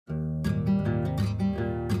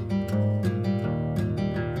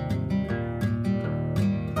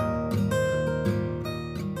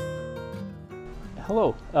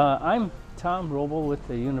Hello, I'm Tom Robl with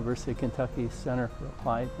the University of Kentucky Center for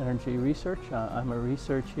Applied Energy Research. I'm a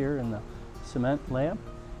researcher here in the cement lab,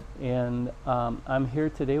 and I'm here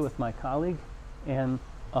today with my colleague and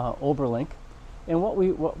Oberlink. And what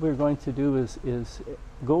we're going to do is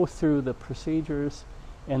go through the procedures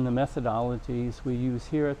and the methodologies we use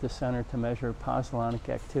here at the center to measure pozzolanic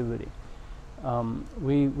activity.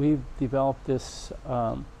 We've developed this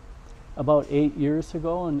about 8 years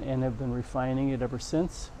ago and have been refining it ever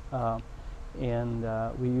since. We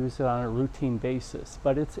use it on a routine basis.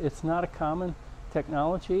 But it's not a common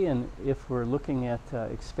technology, and if we're looking at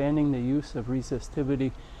expanding the use of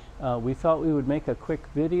resistivity, we thought we would make a quick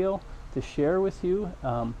video to share with you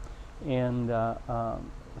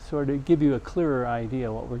sort of give you a clearer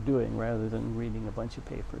idea what we're doing rather than reading a bunch of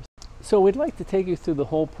papers. So we'd like to take you through the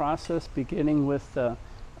whole process, beginning with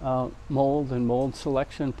mold and mold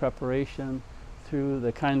selection preparation, through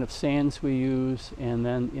the kind of sands we use, and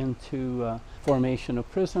then into formation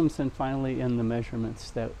of prisms, and finally in the measurements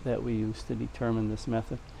that we use to determine this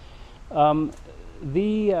method.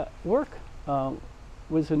 The work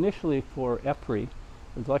was initially for EPRI,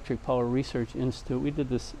 the Electric Power Research Institute. We did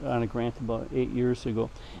this on a grant about 8 years ago.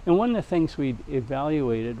 And one of the things we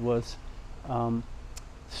evaluated was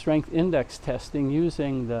strength index testing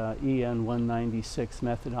using the EN 196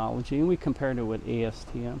 methodology, and we compared it with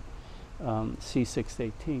ASTM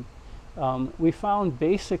C618. We found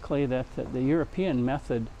basically that the European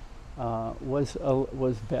method was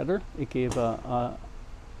better. It gave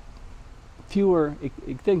fewer,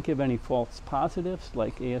 it didn't give any false positives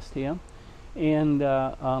like ASTM, and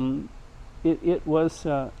it was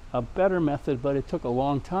a better method, but it took a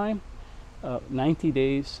long time. 90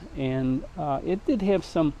 days, and it did have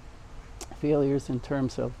some failures in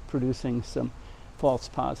terms of producing some false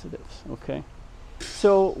positives. Okay,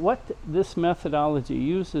 so what this methodology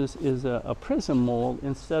uses is a prism mold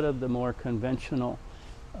instead of the more conventional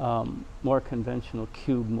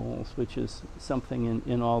cube molds, which is something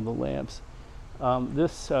in all the labs.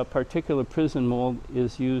 This particular prism mold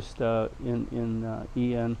is used in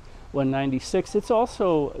EN 196. It's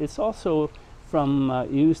also from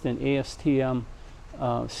used in ASTM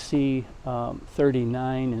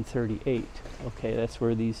C39 and 38. Okay, that's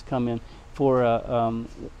where these come in. For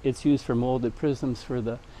it's used for molded prisms for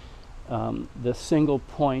the single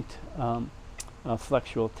point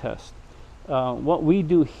flexural test. What we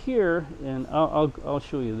do here, and I'll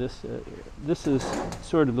show you this. This is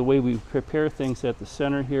sort of the way we prepare things at the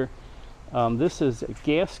center here. This is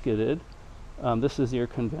gasketed. This is your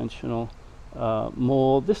conventional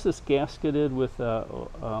mold. This is gasketed with an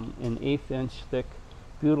 1/8 inch thick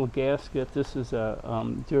butyl gasket. This is a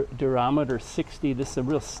durometer 60. This is a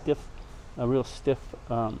real stiff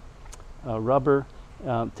rubber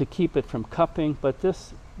to keep it from cupping. But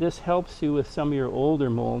this helps you with some of your older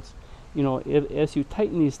molds. You know, as you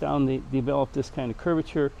tighten these down, they develop this kind of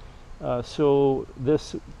curvature. So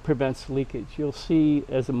this prevents leakage. You'll see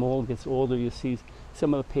as the mold gets older, you see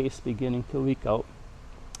some of the paste beginning to leak out.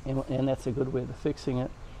 And that's a good way of fixing it.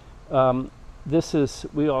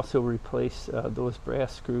 We also replace those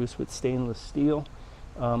brass screws with stainless steel.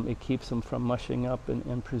 It keeps them from mushing up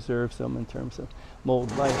and preserves them in terms of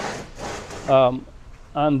mold life.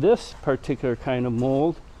 On this particular kind of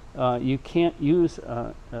mold, you can't use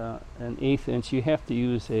an 1/8 inch. You have to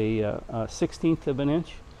use a 1/16 of an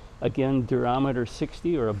inch. Again, durometer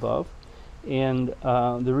 60 or above. And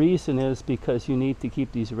the reason is because you need to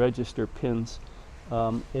keep these register pins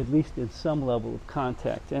at least in some level of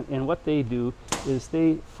contact. And what they do is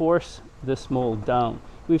they force this mold down.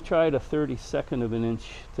 We've tried a 32nd of an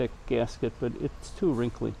inch thick gasket, but it's too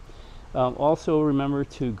wrinkly. Also remember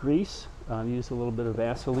to grease, use a little bit of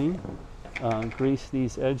Vaseline, grease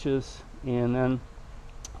these edges, and then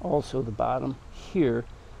also the bottom here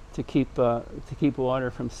to keep water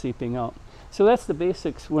from seeping out. So that's the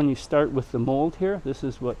basics when you start with the mold here. This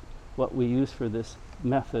is what we use for this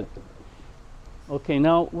method. Okay,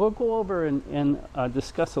 now we'll go over and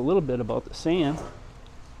discuss a little bit about the sand.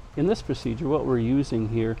 In this procedure, what we're using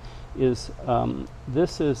here is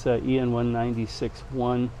this is EN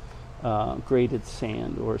 196-1 graded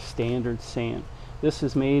sand or standard sand. This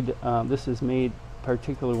is made.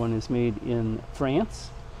 Particular one is made in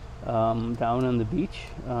France, down on the beach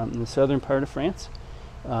in the southern part of France,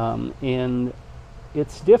 and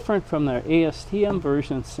it's different from the ASTM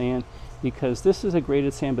version of sand, because this is a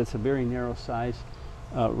graded sand, but it's a very narrow size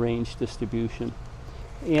range distribution.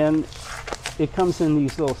 And it comes in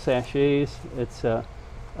these little sachets.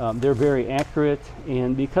 They're very accurate,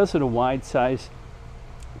 and because of the wide size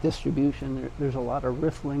distribution, there's a lot of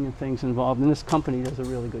riffling and things involved, and this company does a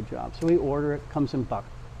really good job. So we order it, comes in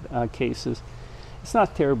cases, It's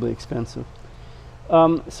not terribly expensive.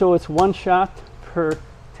 So it's one shot per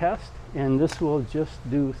test, and this will just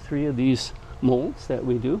do 3 of these molds that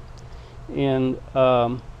we do. And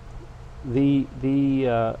the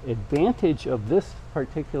advantage of this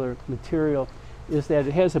particular material is that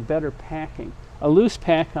it has a better packing. A loose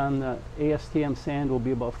pack on the ASTM sand will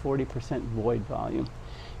be about 40% void volume,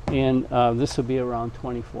 and this will be around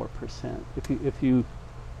 24%. If you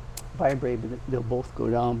vibrate it, they'll both go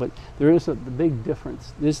down, but there is the big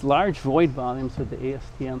difference. These large void volumes of the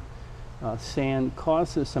ASTM sand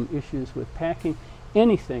causes some issues with packing.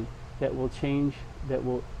 Anything that will change, that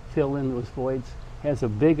will fill in those voids, has a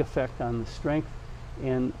big effect on the strength,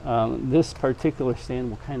 and this particular sand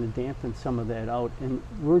will kind of dampen some of that out. And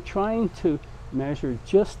we're trying to measure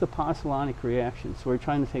just the pozzolanic reaction, so we're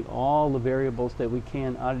trying to take all the variables that we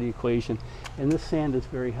can out of the equation, and this sand is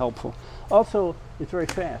very helpful. Also, it's very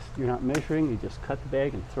fast. You're not measuring, you just cut the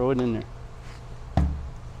bag and throw it in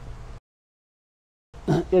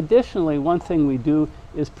there. Additionally, one thing we do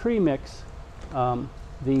is pre-mix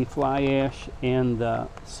the fly ash and the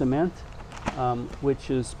cement, which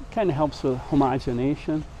is kind of helps with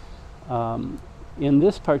homogenation. In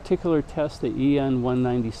this particular test, the EN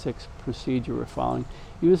 196 procedure we're following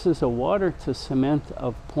uses a water to cement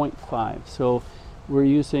of 0.5. So we're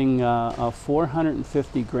using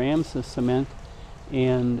 450 grams of cement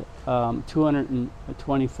and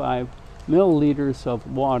 225 milliliters of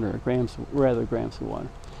water, grams of water.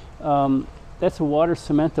 That's a water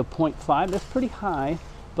cement of 0.5. That's pretty high,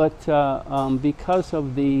 but because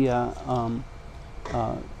of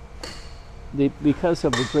because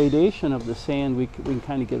of the gradation of the sand, we can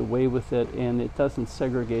kind of get away with it, and it doesn't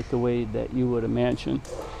segregate the way that you would imagine.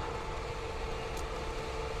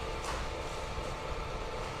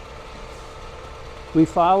 We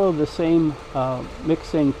follow the same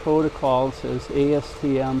mixing protocols as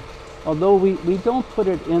ASTM, although we don't put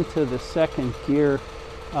it into the second gear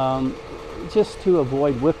just to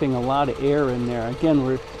avoid whipping a lot of air in there. Again,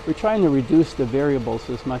 we're trying to reduce the variables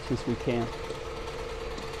as much as we can.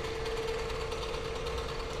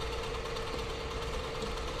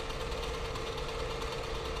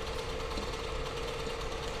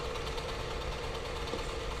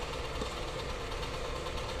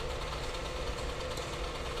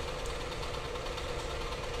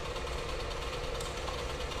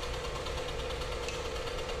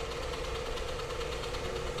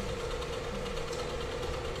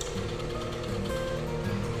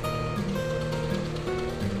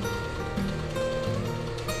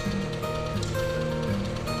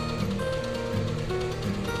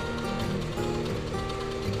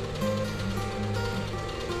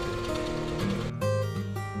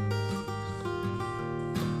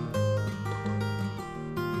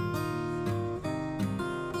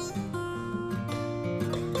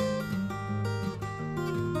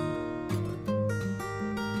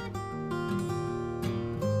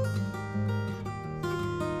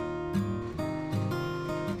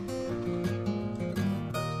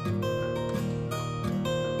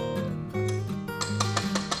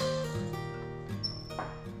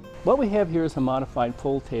 What we have here is a modified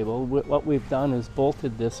pull table. What we've done is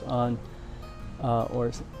bolted this on,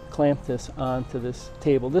 or clamped this onto this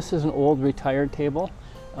table. This is an old retired table.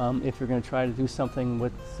 If you're going to try to do something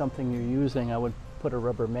with something you're using, I would put a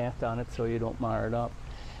rubber mat on it so you don't mar it up.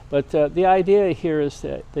 But the idea here is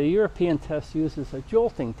that the European test uses a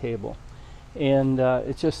jolting table, and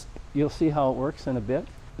it's just, you'll see how it works in a bit.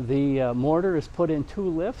 The mortar is put in 2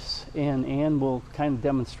 lifts, and Ann will kind of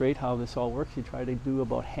demonstrate how this all works. You try to do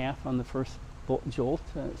about half on the first jolt,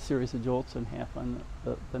 a series of jolts, and half on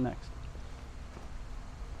the next.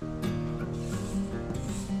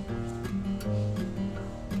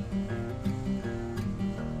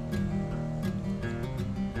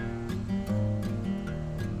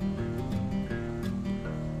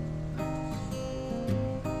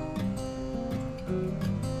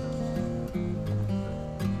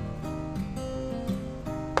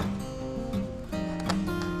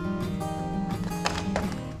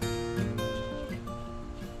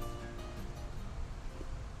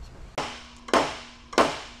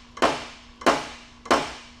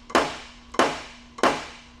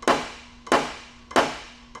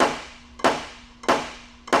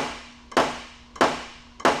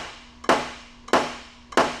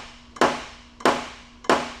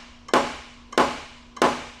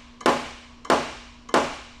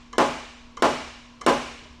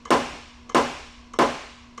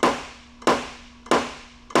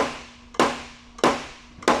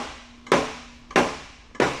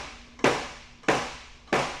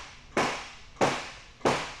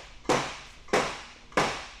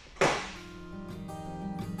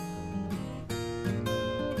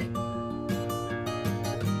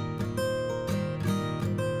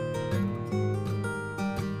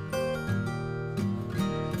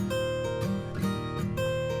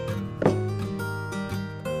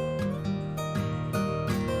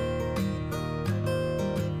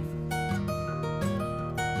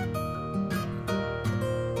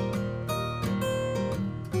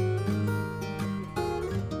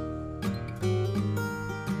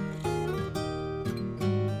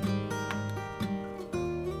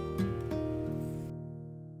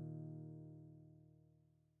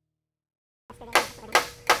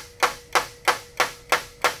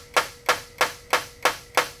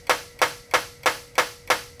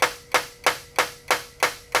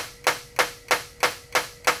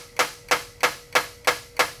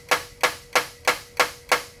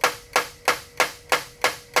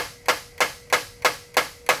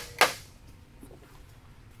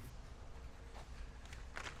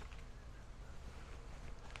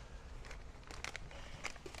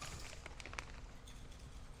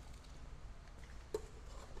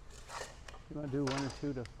 You want to do one or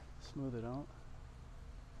two to smooth it out?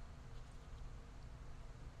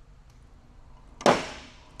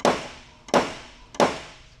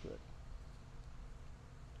 That's good.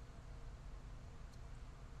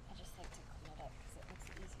 I just like to clean it up because it makes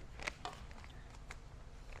it easier for me.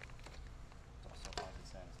 It's also hard to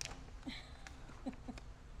satisfy.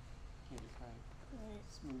 Kid is right. Right.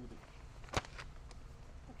 Smooth it.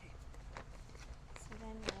 Okay. So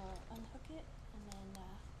then we'll unhook it and then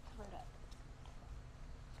cover it up.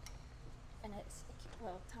 And it's,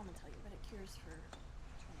 well, Tom will tell you, but it cures for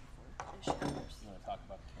 24-ish hours. You want to talk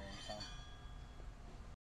about the curing, Tom?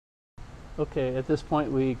 Okay, at this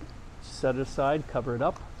point we set it aside, cover it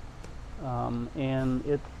up, and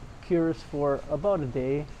it cures for about a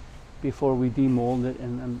day before we demold it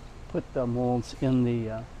and then put the molds in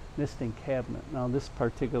the misting cabinet. Now this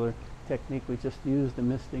particular technique, we just use the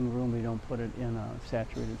misting room. We don't put it in a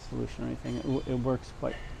saturated solution or anything. It works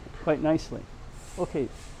quite nicely. Okay,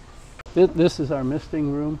 this is our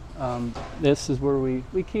misting room. This is where we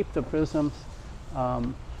keep the prisms.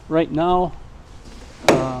 Right now,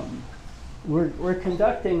 we're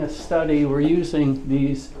conducting a study. We're using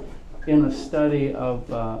these in a study of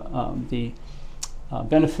the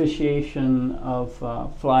beneficiation of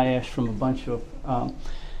fly ash from a bunch of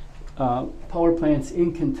power plants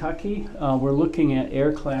in Kentucky. We're looking at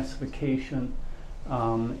air classification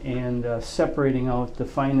and separating out the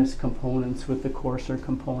finest components with the coarser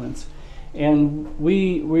components. And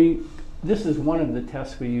this is one of the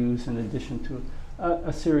tests we use in addition to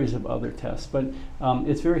a series of other tests. But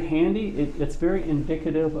it's very handy. It's very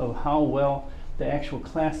indicative of how well the actual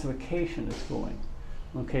classification is going.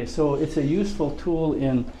 Okay, so it's a useful tool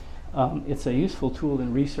in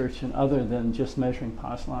research and other than just measuring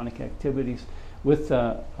pozzolanic activities. With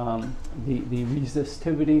the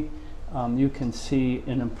resistivity, you can see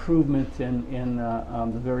an improvement in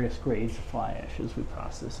the various grades of fly ash as we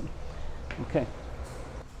process them.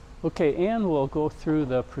 Okay, Ann will go through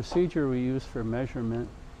the procedure we use for measurement.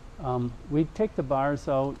 We take the bars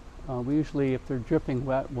out. We usually, if they're dripping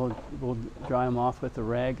wet, we'll dry them off with a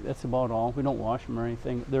rag. That's about all. We don't wash them or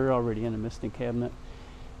anything. They're already in a misting cabinet.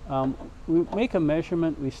 We make a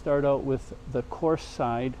measurement. We start out with the coarse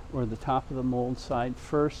side, or the top of the mold side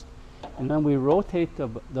first, and then we rotate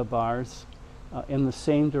the bars in the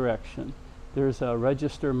same direction. There's a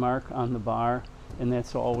register mark on the bar, and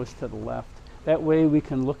that's always to the left. That way we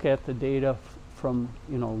can look at the data from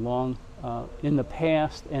long in the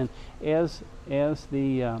past, and as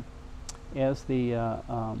the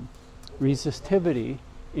resistivity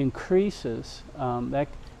increases, that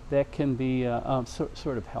can be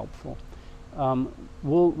sort of helpful.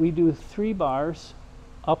 We do 3 bars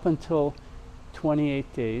up until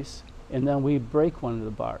 28 days, and then we break one of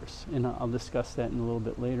the bars, and I'll discuss that in a little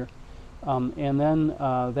bit later. And then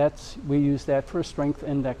we use that for a strength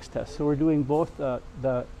index test. So we're doing both the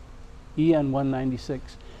EN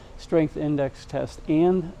 196 strength index test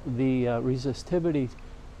and the resistivity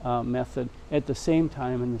method at the same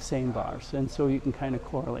time in the same bars. And so you can kind of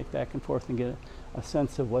correlate back and forth and get a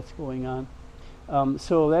sense of what's going on.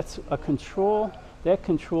 So that's a control. That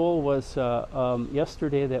control was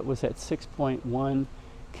yesterday, that was at 6.1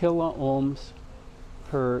 kiloohms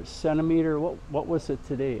per centimeter. What was it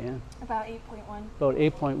today, Ann? About 8.1. About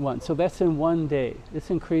 8.1. So that's in one day. It's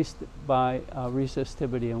increased by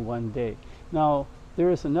resistivity in one day. Now,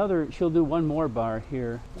 there is another, she'll do one more bar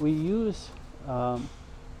here. We use a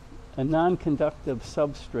non-conductive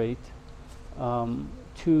substrate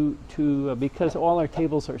because all our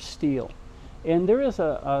tables are steel. And there is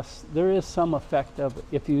some effect of,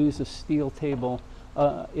 if you use a steel table,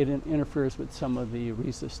 it interferes with some of the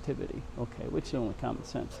resistivity, okay, which is only common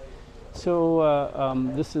sense. So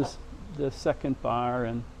this is the second bar,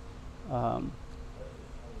 and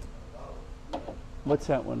what's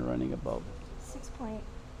that one running about? 6.4.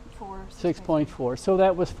 6.4. So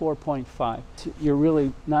that was 4.5. So you're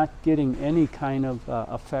really not getting any kind of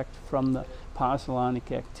effect from the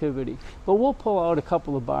pozzolanic activity. But we'll pull out a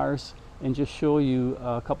couple of bars and just show you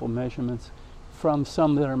a couple measurements from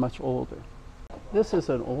some that are much older. This is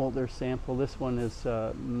an older sample. This one is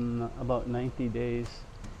about 90 days.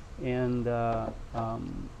 And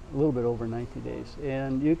a little bit over 90 days.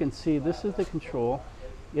 And you can see this is the control.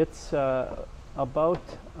 It's it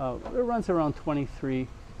runs around 23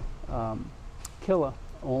 kilo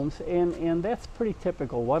ohms, and that's pretty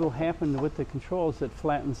typical. What will happen with the control is it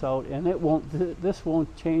flattens out, and it won't. This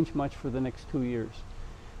won't change much for the next 2 years.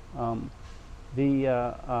 The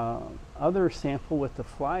other sample with the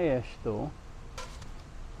fly ash, though,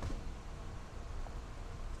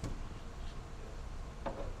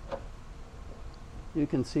 you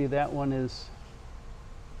can see that one is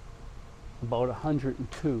about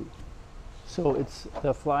 102. So it's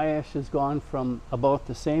the fly ash has gone from about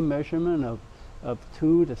the same measurement of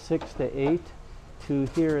 2 to 6 to 8 to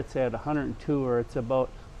here it's at 102, or it's about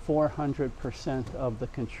 400% of the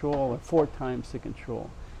control, or 4 times the control.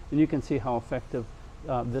 And you can see how effective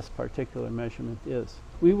this particular measurement is.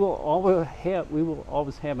 We will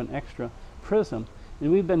always have an extra prism,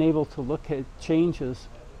 and we've been able to look at changes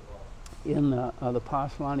in the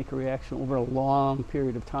pozzolanic reaction over a long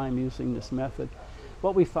period of time using this method.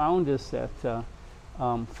 What we found is that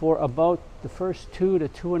for about the first 2 to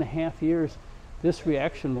 2.5 years, this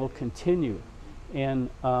reaction will continue, and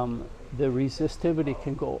the resistivity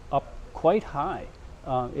can go up quite high.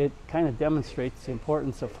 It kind of demonstrates the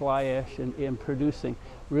importance of fly ash in producing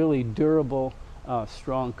really durable,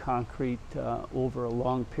 strong concrete over a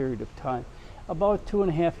long period of time. About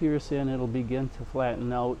 2.5 years in, it'll begin to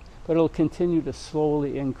flatten out, but it'll continue to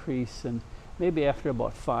slowly increase, and maybe after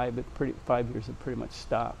about 5 years, it pretty much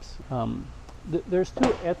stops.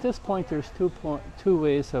 At this point, there's two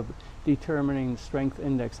ways of determining strength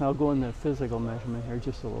index, and I'll go into physical measurement here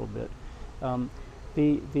just a little bit.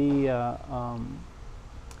 The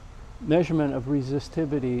measurement of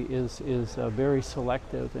resistivity is very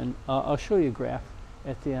selective, and I'll show you a graph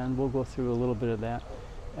at the end. We'll go through a little bit of that.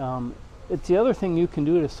 It's the other thing you can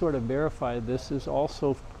do to sort of verify this is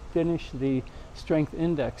also finish the strength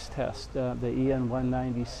index test, the EN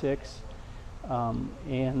 196, or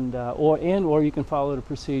you can follow the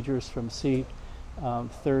procedures from C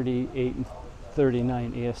 38 and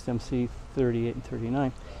 39, ASTM-C 38 and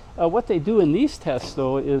 39. What they do in these tests,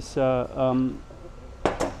 though, is the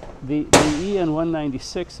EN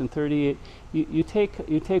 196 and 38. You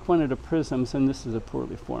take one of the prisms, and this is a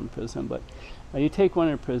poorly formed prism, but you take one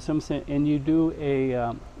of the prisms and you do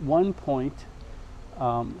a 1-point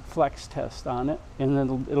flex test on it, and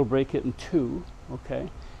then it'll break it in 2. Okay,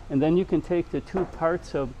 and then you can take the 2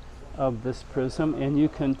 parts of this prism, and you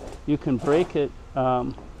can break it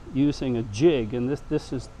using a jig. And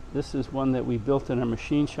this is one that we built in our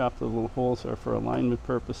machine shop. The little holes are for alignment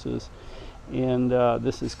purposes, and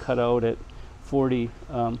this is cut out at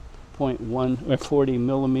 40.1 or 40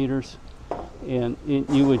 millimeters, and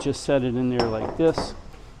you would just set it in there like this,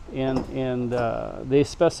 and they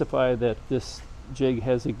specify that this jig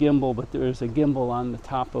has a gimbal, but there's a gimbal on the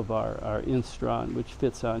top of our instron which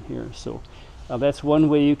fits on here. So that's one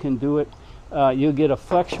way you can do it. You get a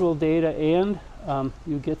flexural data, and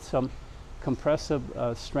you get some compressive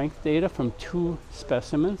strength data from 2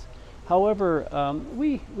 specimens. However,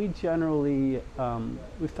 we generally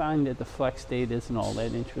we find that the flex data isn't all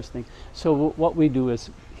that interesting. So what we do is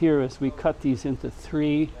we cut these into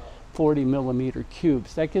 3 40 millimeter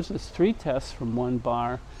cubes. That gives us 3 tests from 1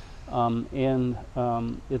 bar, and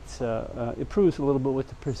it proves a little bit with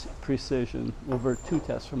the precision over 2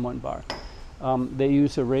 tests from 1 bar. They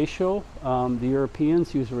use a ratio. The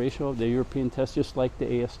Europeans use a ratio. The European test, just like the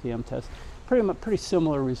ASTM test, pretty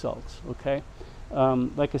similar results. Okay.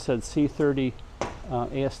 Like I said, C30,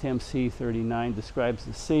 ASTM C39 describes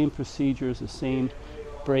the same procedures, the same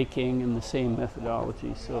breaking, and the same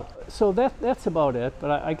methodology. So that's about it.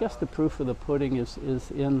 But I guess the proof of the pudding is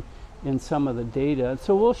in some of the data.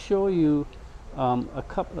 So we'll show you a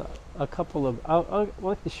couple of. I'd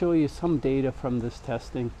like to show you some data from this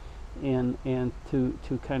testing, and to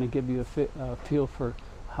kind of give you a feel for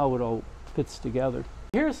how it all fits together.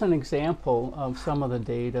 Here's an example of some of the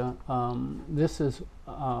data. This is,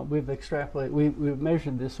 we've extrapolated, we've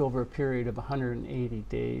measured this over a period of 180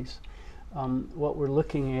 days. What we're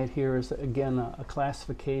looking at here is, again, a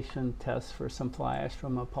classification test for some fly ash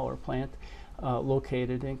from a power plant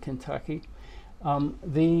located in Kentucky.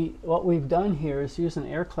 What we've done here is use an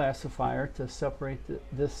air classifier to separate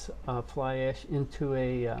this fly ash into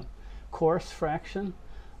a coarse fraction,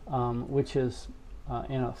 which is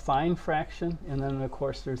in a fine fraction, and then of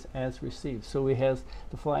course there's as received. So we have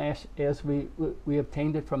the fly ash as we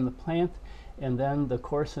obtained it from the plant, and then the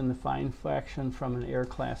coarse and the fine fraction from an air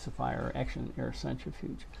classifier, or actually an air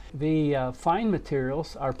centrifuge. The fine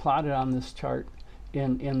materials are plotted on this chart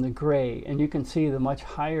in the gray, and you can see the much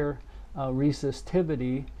higher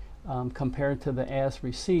resistivity compared to the as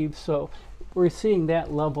received. So we're seeing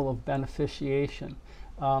that level of beneficiation.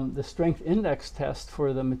 The strength index test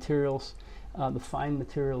for the materials, the fine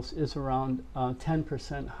materials, is around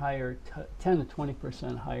 10% higher, 10 to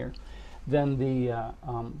 20% higher than the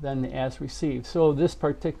as received. So this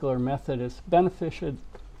particular method has beneficiated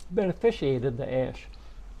the ash.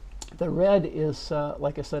 The red is,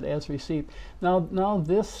 like I said, as received. Now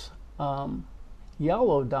this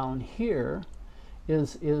yellow down here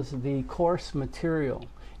is the coarse material,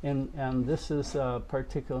 and this is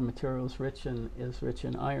particular material is rich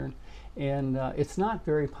in iron, and it's not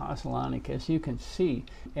very pozzolanic, as you can see.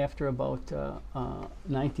 After about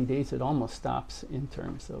 90 days, it almost stops in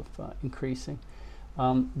terms of increasing.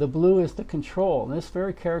 The blue is the control, and this is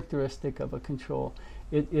very characteristic of a control.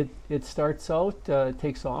 It starts out,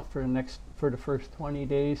 takes off for the first 20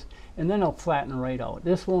 days, and then it'll flatten right out.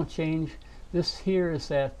 This won't change. This here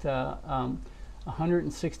is at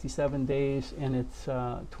 167 days, and it's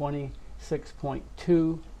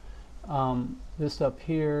 26.2. This up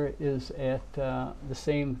here is at the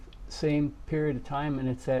same period of time, and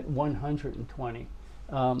it's at 120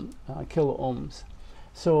 kilo ohms.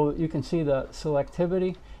 So you can see the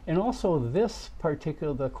selectivity, and also this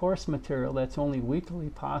particular, the coarse material that's only weakly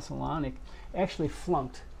pozzolanic, actually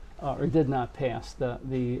flunked or did not pass the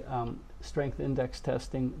strength index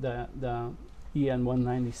testing, the EN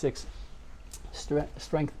 196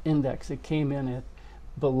 strength index. It came in at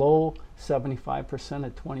below 75%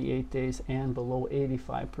 at 28 days and below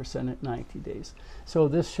 85% at 90 days. So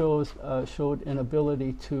this showed an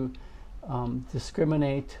ability to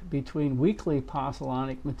discriminate between weakly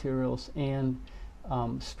pozzolanic materials and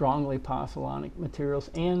strongly pozzolanic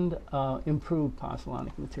materials, and improved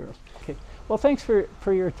pozzolanic materials. Okay. Well, thanks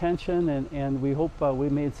for your attention, and we hope we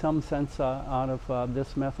made some sense out of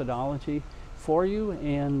this methodology for you.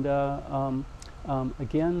 And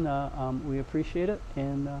again, we appreciate it,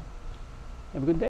 and have a good day.